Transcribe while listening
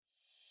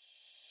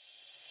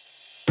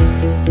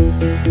Welcome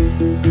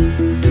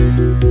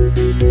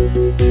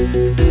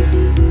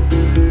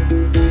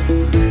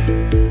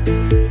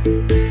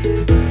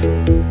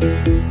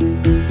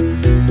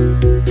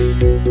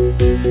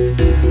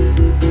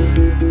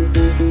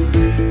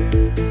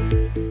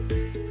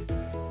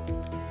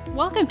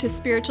to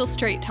Spiritual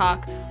Straight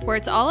Talk, where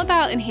it's all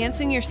about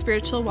enhancing your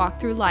spiritual walk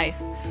through life,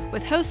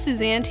 with host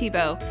Suzanne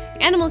Thibault,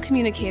 animal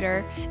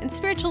communicator and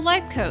spiritual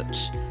life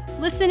coach.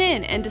 Listen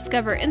in and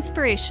discover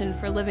inspiration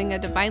for living a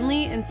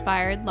divinely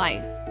inspired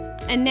life.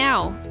 And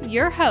now,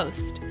 your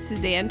host,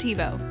 Suzanne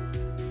Thibault.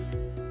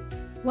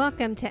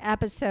 Welcome to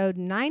episode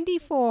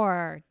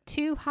 94,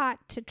 Too Hot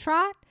to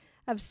Trot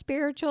of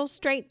Spiritual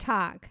Straight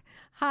Talk.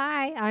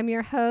 Hi, I'm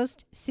your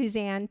host,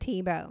 Suzanne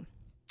Thibault.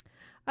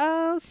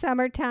 Oh,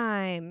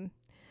 summertime.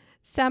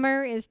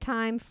 Summer is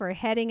time for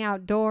heading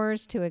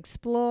outdoors to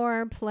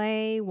explore,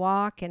 play,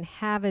 walk, and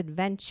have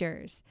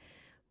adventures.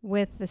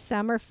 With the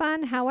summer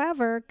fun,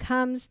 however,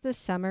 comes the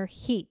summer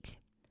heat.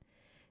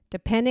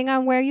 Depending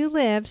on where you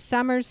live,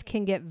 summers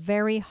can get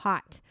very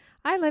hot.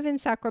 I live in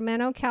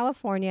Sacramento,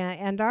 California,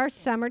 and our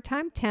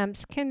summertime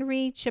temps can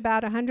reach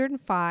about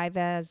 105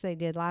 as they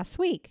did last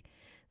week.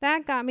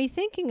 That got me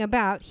thinking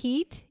about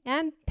heat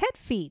and pet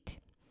feet.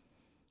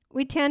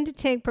 We tend to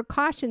take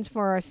precautions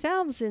for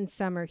ourselves in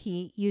summer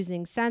heat,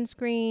 using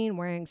sunscreen,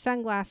 wearing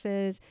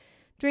sunglasses,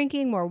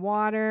 drinking more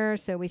water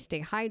so we stay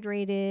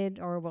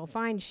hydrated, or we'll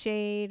find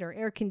shade or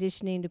air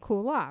conditioning to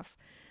cool off.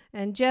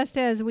 And just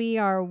as we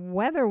are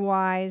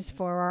weather-wise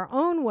for our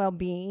own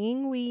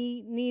well-being,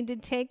 we need to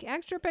take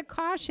extra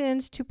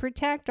precautions to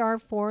protect our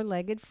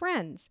four-legged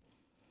friends.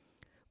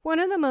 One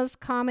of the most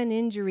common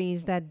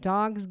injuries that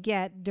dogs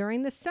get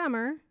during the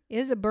summer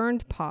is a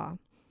burned paw.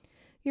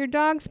 Your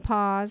dog's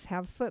paws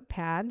have foot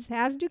pads,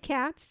 as do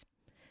cats,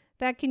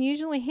 that can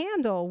usually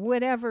handle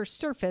whatever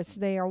surface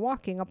they are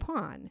walking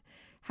upon.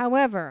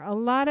 However, a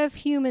lot of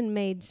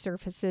human-made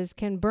surfaces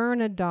can burn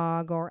a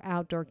dog or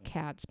outdoor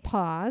cat's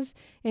paws,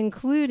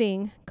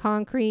 including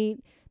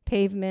concrete,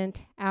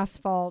 pavement,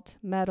 asphalt,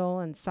 metal,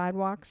 and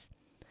sidewalks.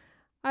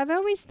 I've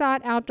always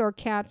thought outdoor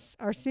cats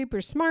are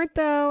super smart,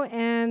 though,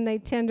 and they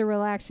tend to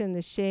relax in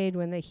the shade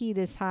when the heat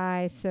is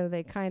high, so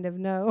they kind of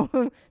know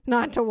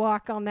not to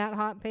walk on that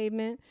hot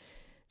pavement.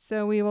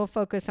 So we will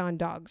focus on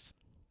dogs.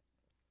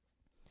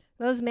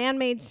 Those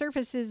man-made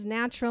surfaces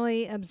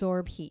naturally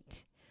absorb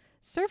heat.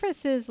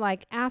 Surfaces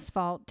like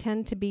asphalt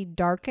tend to be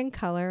dark in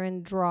color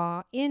and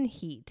draw in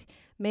heat,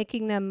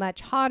 making them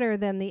much hotter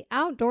than the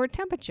outdoor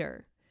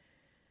temperature.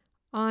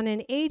 On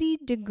an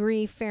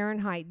 80-degree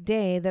Fahrenheit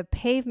day, the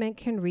pavement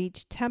can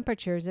reach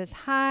temperatures as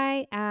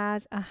high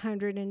as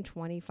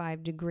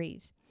 125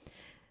 degrees.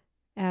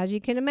 As you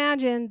can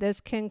imagine,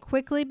 this can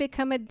quickly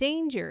become a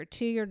danger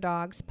to your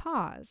dog's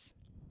paws.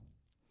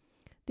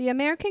 The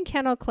American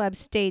Kennel Club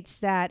states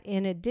that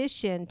in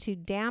addition to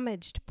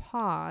damaged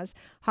paws,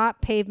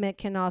 hot pavement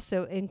can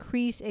also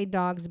increase a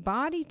dog's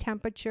body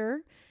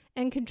temperature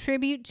and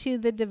contribute to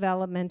the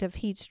development of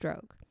heat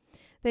stroke.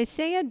 They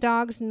say a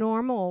dog's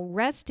normal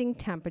resting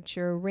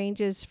temperature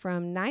ranges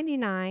from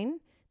 99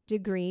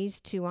 degrees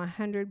to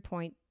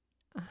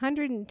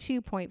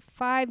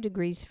 102.5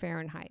 degrees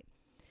Fahrenheit.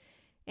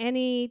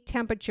 Any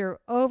temperature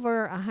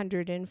over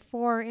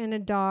 104 in a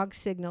dog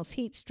signals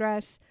heat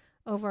stress.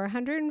 Over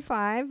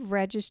 105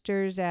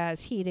 registers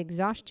as heat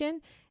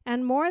exhaustion,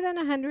 and more than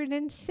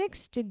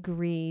 106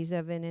 degrees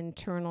of an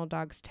internal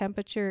dog's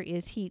temperature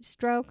is heat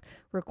stroke,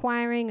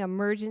 requiring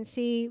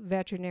emergency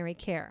veterinary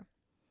care.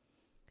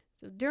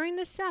 So during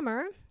the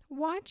summer,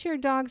 watch your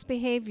dog's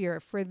behavior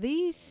for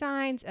these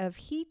signs of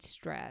heat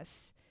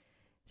stress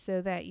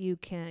so that you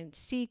can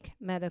seek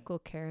medical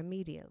care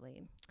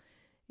immediately.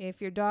 If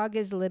your dog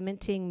is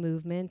limiting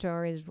movement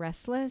or is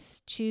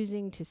restless,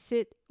 choosing to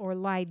sit or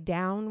lie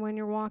down when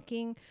you're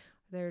walking,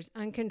 there's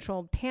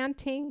uncontrolled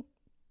panting,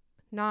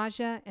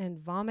 nausea and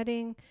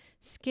vomiting,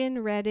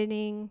 skin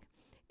reddening,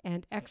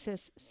 and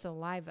excess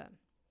saliva.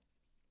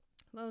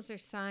 Those are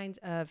signs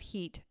of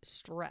heat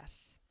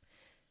stress.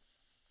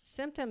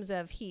 Symptoms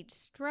of heat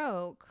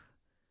stroke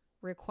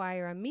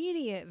require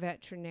immediate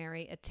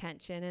veterinary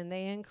attention, and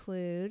they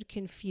include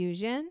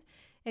confusion,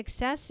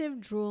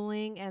 excessive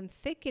drooling and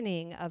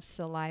thickening of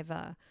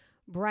saliva,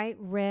 bright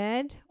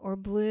red or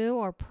blue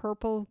or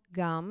purple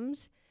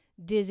gums,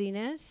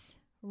 dizziness,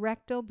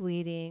 rectal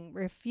bleeding,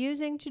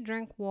 refusing to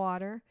drink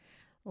water,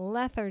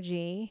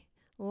 lethargy,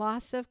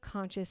 loss of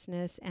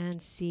consciousness,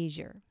 and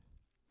seizure.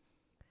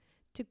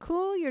 To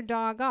cool your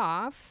dog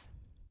off,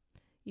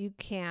 you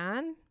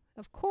can,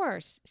 of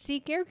course,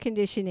 seek air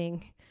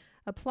conditioning.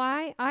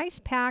 Apply ice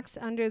packs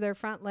under their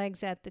front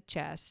legs at the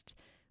chest.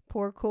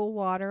 Pour cool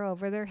water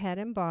over their head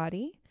and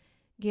body.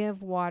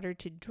 Give water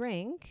to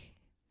drink.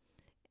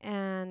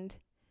 And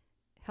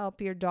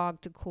help your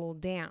dog to cool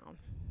down.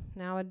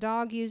 Now, a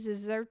dog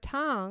uses their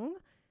tongue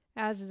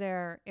as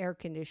their air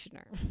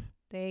conditioner.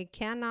 They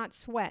cannot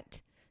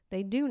sweat.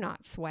 They do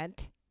not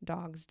sweat.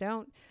 Dogs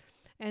don't.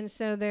 And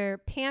so they're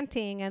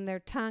panting and their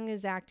tongue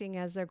is acting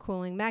as their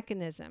cooling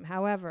mechanism.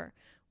 However,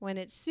 when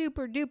it's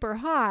super duper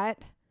hot,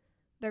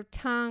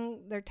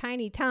 their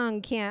tiny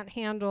tongue can't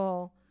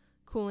handle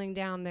cooling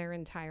down their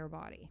entire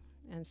body.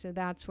 And so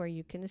that's where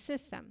you can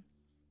assist them.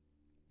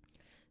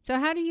 So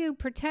how do you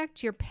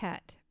protect your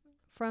pet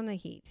from the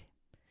heat?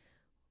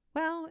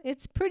 Well,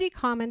 it's pretty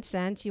common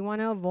sense. You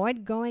want to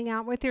avoid going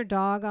out with your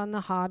dog on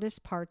the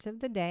hottest parts of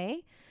the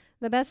day.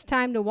 The best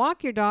time to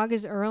walk your dog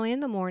is early in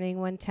the morning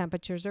when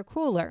temperatures are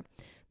cooler.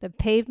 The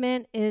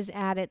pavement is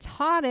at its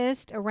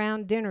hottest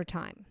around dinner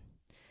time.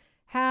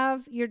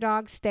 Have your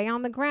dog stay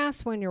on the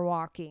grass when you're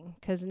walking,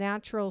 because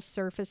natural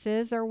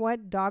surfaces are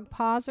what dog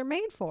paws are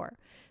made for.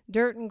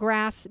 Dirt and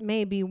grass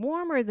may be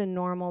warmer than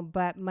normal,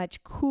 but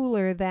much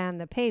cooler than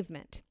the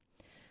pavement.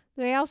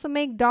 They also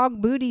make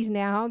dog booties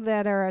now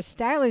that are a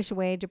stylish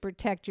way to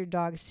protect your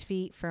dog's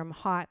feet from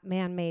hot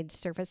man-made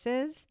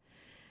surfaces.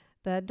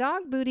 The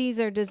dog booties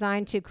are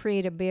designed to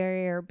create a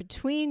barrier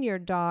between your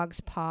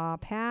dog's paw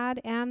pad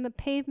and the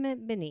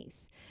pavement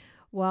beneath.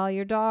 While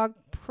your dog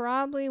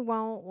probably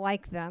won't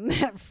like them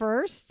at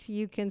first,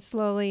 you can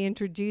slowly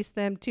introduce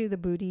them to the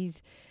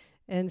booties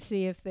and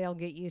see if they'll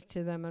get used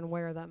to them and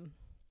wear them.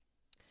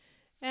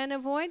 And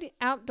avoid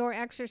outdoor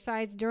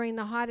exercise during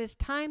the hottest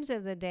times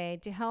of the day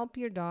to help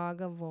your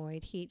dog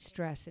avoid heat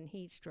stress and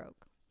heat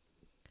stroke.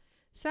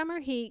 Summer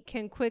heat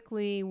can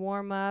quickly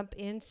warm up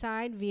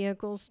inside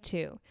vehicles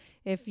too.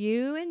 If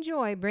you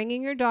enjoy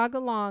bringing your dog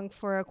along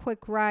for a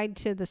quick ride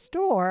to the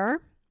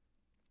store,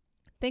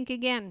 think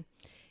again.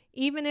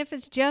 Even if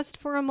it's just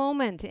for a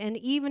moment, and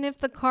even if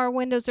the car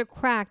windows are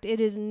cracked, it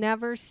is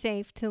never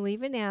safe to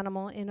leave an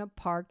animal in a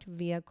parked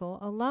vehicle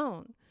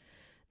alone.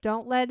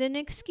 Don't let an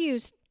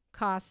excuse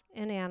cost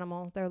an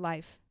animal their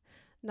life.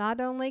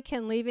 Not only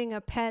can leaving a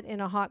pet in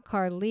a hot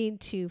car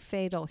lead to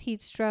fatal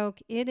heat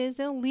stroke, it is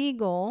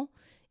illegal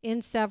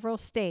in several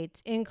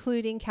states,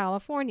 including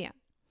California.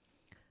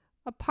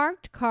 A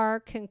parked car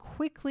can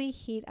quickly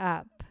heat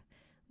up.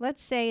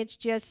 Let's say it's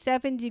just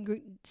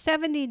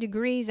 70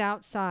 degrees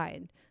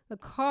outside. The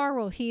car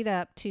will heat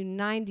up to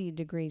 90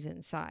 degrees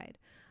inside.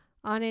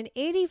 On an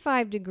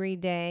 85-degree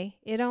day,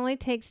 it only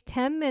takes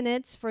 10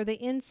 minutes for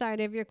the inside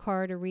of your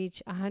car to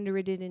reach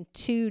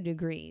 102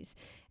 degrees.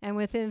 And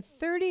within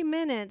 30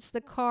 minutes,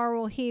 the car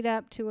will heat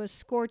up to a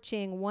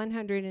scorching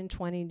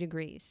 120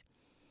 degrees.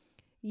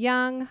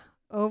 Young,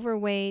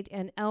 overweight,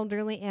 and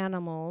elderly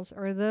animals,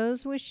 or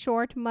those with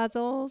short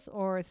muzzles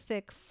or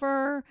thick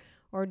fur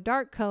or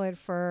dark-colored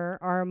fur,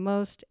 are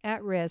most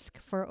at risk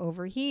for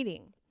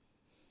overheating.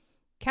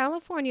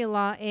 California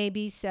Law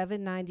AB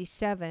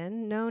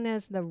 797, known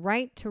as the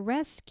Right to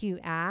Rescue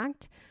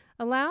Act,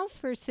 allows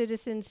for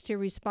citizens to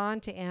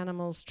respond to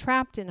animals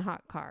trapped in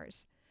hot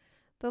cars.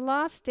 The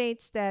law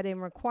states that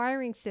in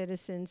requiring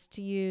citizens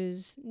to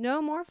use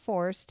no more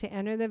force to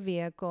enter the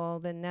vehicle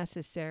than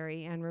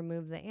necessary and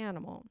remove the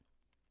animal.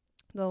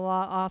 The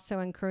law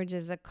also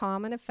encourages a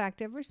calm and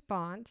effective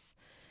response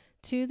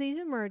to these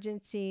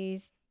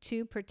emergencies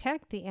to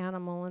protect the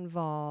animal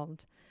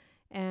involved,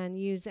 and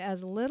use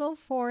as little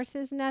force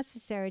as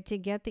necessary to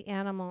get the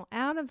animal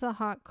out of the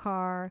hot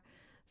car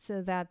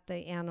so that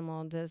the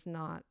animal does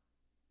not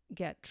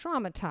get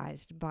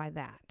traumatized by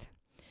that.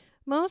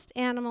 Most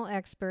animal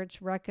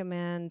experts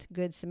recommend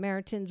Good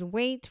Samaritans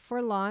wait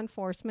for law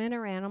enforcement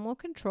or animal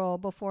control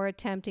before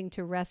attempting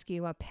to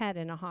rescue a pet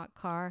in a hot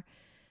car,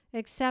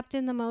 except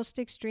in the most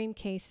extreme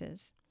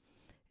cases.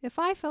 If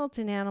I felt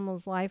an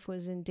animal's life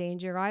was in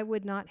danger, I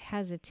would not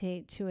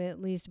hesitate to at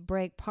least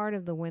break part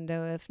of the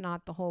window, if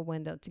not the whole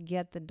window, to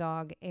get the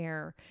dog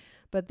air.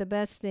 But the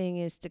best thing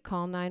is to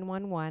call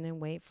 911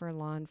 and wait for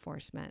law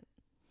enforcement.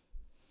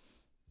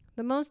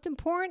 The most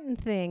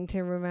important thing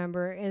to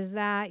remember is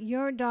that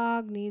your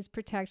dog needs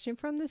protection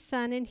from the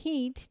sun and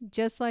heat,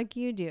 just like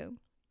you do.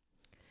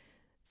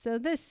 So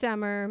this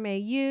summer, may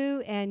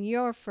you and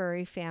your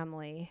furry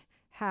family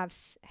have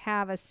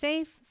a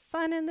safe,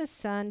 fun in the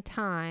sun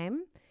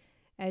time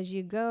as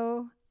you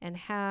go and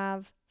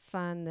have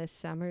fun this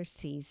summer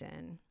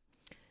season.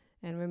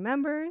 And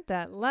remember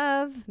that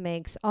love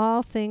makes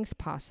all things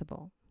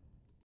possible.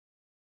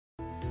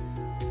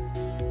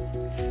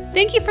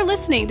 Thank you for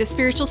listening to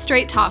Spiritual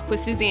Straight Talk with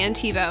Suzanne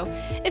Thibault.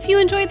 If you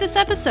enjoyed this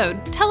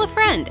episode, tell a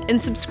friend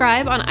and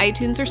subscribe on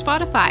iTunes or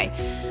Spotify.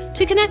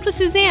 To connect with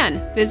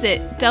Suzanne, visit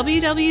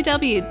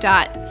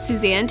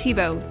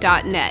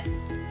www.suzannethibault.net.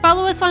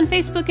 Follow us on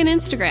Facebook and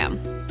Instagram.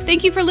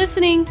 Thank you for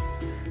listening.